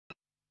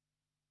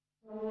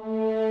Pero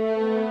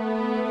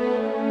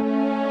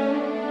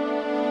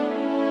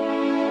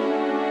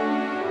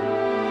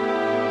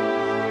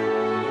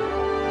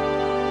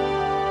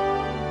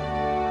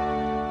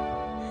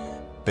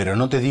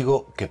no te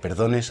digo que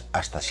perdones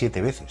hasta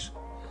 7 veces,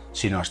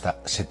 sino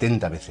hasta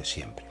 70 veces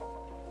siempre.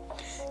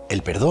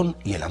 El perdón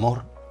y el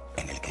amor,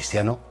 en el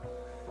cristiano,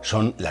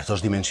 son las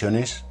dos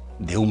dimensiones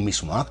de un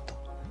mismo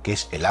acto, que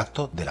es el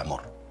acto del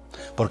amor.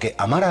 Porque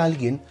amar a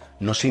alguien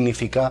no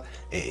significa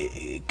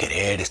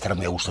querer estar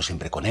muy a gusto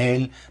siempre con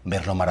él,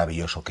 ver lo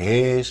maravilloso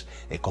que es,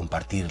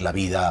 compartir la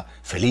vida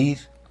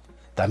feliz.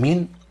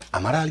 También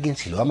amar a alguien,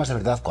 si lo amas de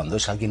verdad cuando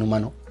es alguien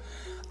humano,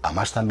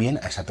 amas también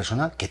a esa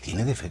persona que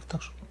tiene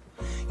defectos.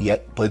 Y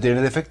puede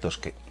tener defectos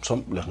que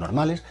son los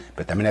normales,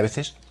 pero también a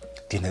veces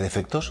tiene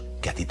defectos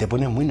que a ti te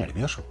ponen muy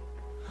nervioso.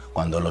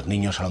 Cuando los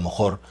niños a lo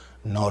mejor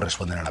no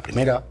responden a la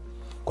primera,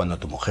 cuando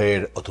tu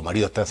mujer o tu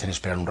marido te hacen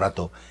esperar un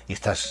rato y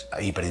estás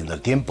ahí perdiendo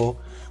el tiempo,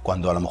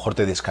 cuando a lo mejor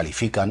te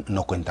descalifican,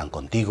 no cuentan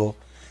contigo,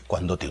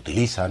 cuando te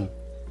utilizan.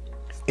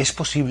 Es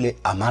posible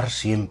amar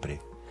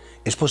siempre.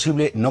 Es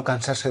posible no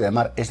cansarse de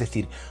amar, es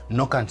decir,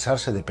 no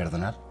cansarse de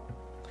perdonar.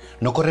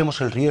 No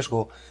corremos el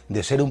riesgo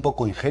de ser un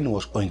poco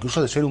ingenuos o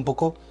incluso de ser un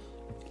poco,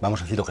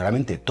 vamos a decirlo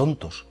claramente,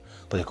 tontos,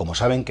 porque como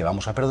saben que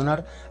vamos a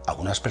perdonar,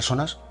 algunas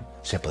personas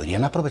se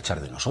podrían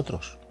aprovechar de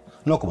nosotros.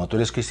 No como tú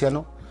eres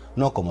cristiano,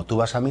 no como tú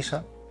vas a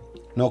misa,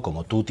 no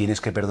como tú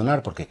tienes que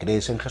perdonar porque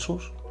crees en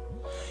Jesús.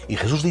 Y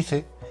Jesús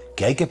dice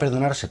que hay que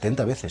perdonar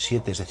 70 veces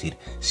 7, es decir,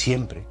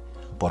 siempre,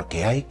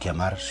 porque hay que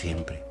amar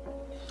siempre.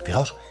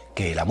 Fijaos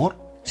que el amor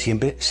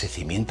siempre se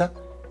cimienta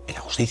en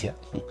la justicia,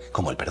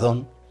 como el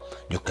perdón.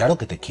 Yo claro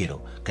que te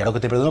quiero, claro que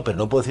te perdono, pero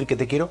no puedo decir que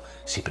te quiero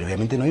si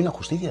previamente no hay una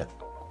justicia.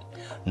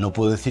 No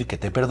puedo decir que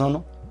te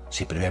perdono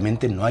si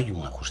previamente no hay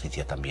una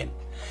justicia también.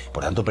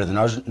 Por tanto,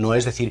 perdonaros no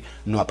es decir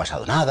no ha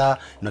pasado nada,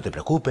 no te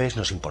preocupes,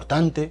 no es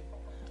importante.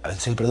 A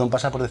veces el perdón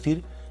pasa por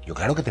decir yo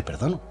claro que te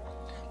perdono,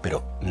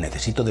 pero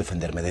necesito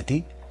defenderme de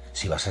ti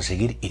si vas a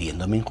seguir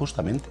hiriéndome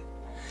injustamente.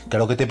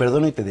 Claro que te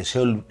perdono y te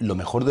deseo lo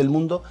mejor del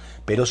mundo,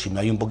 pero si no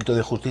hay un poquito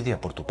de justicia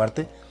por tu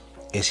parte,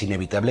 es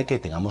inevitable que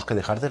tengamos que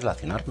dejar de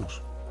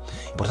relacionarnos.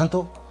 Y por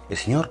tanto, el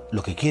Señor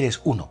lo que quiere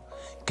es, 1,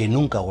 que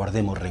nunca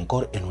guardemos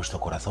rencor en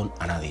nuestro corazón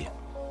a nadie.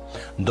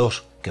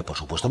 2, que por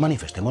supuesto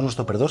manifestemos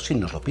nuestro perdón si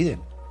nos lo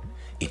piden.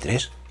 Y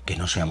 3, que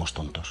no seamos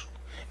tontos.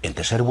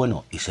 Entre ser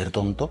bueno y ser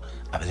tonto,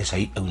 a veces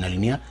hay una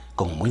línea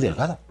como muy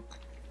delgada.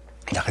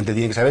 La gente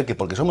tiene que saber que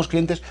porque somos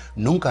creyentes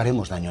nunca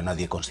haremos daño a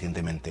nadie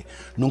conscientemente,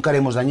 nunca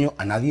haremos daño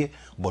a nadie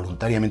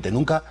voluntariamente,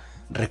 nunca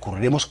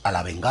recurriremos a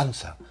la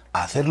venganza,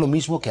 a hacer lo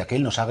mismo que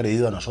aquel nos ha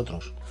agredido a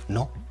nosotros.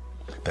 No.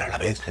 Pero a la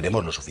vez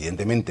seremos lo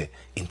suficientemente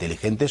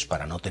inteligentes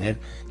para no tener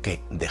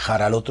que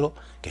dejar al otro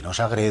que nos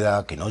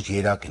agreda, que nos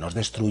hiera, que nos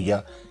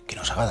destruya, que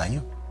nos haga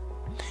daño.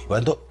 Y por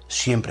lo tanto,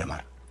 siempre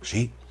amar,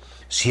 sí,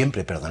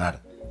 siempre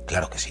perdonar,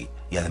 claro que sí.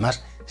 Y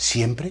además,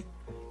 siempre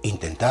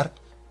intentar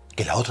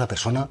que la otra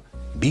persona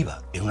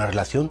viva en una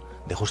relación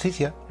de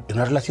justicia, en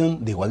una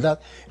relación de igualdad,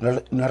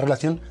 en una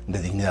relación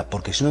de dignidad,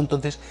 porque si no,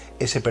 entonces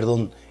ese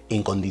perdón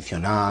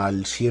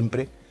incondicional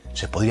siempre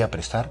se podría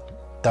prestar,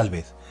 tal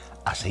vez,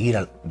 a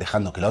seguir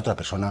dejando que la otra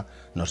persona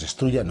nos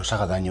destruya, nos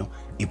haga daño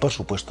y por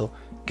supuesto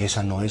que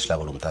esa no es la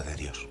voluntad de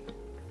Dios.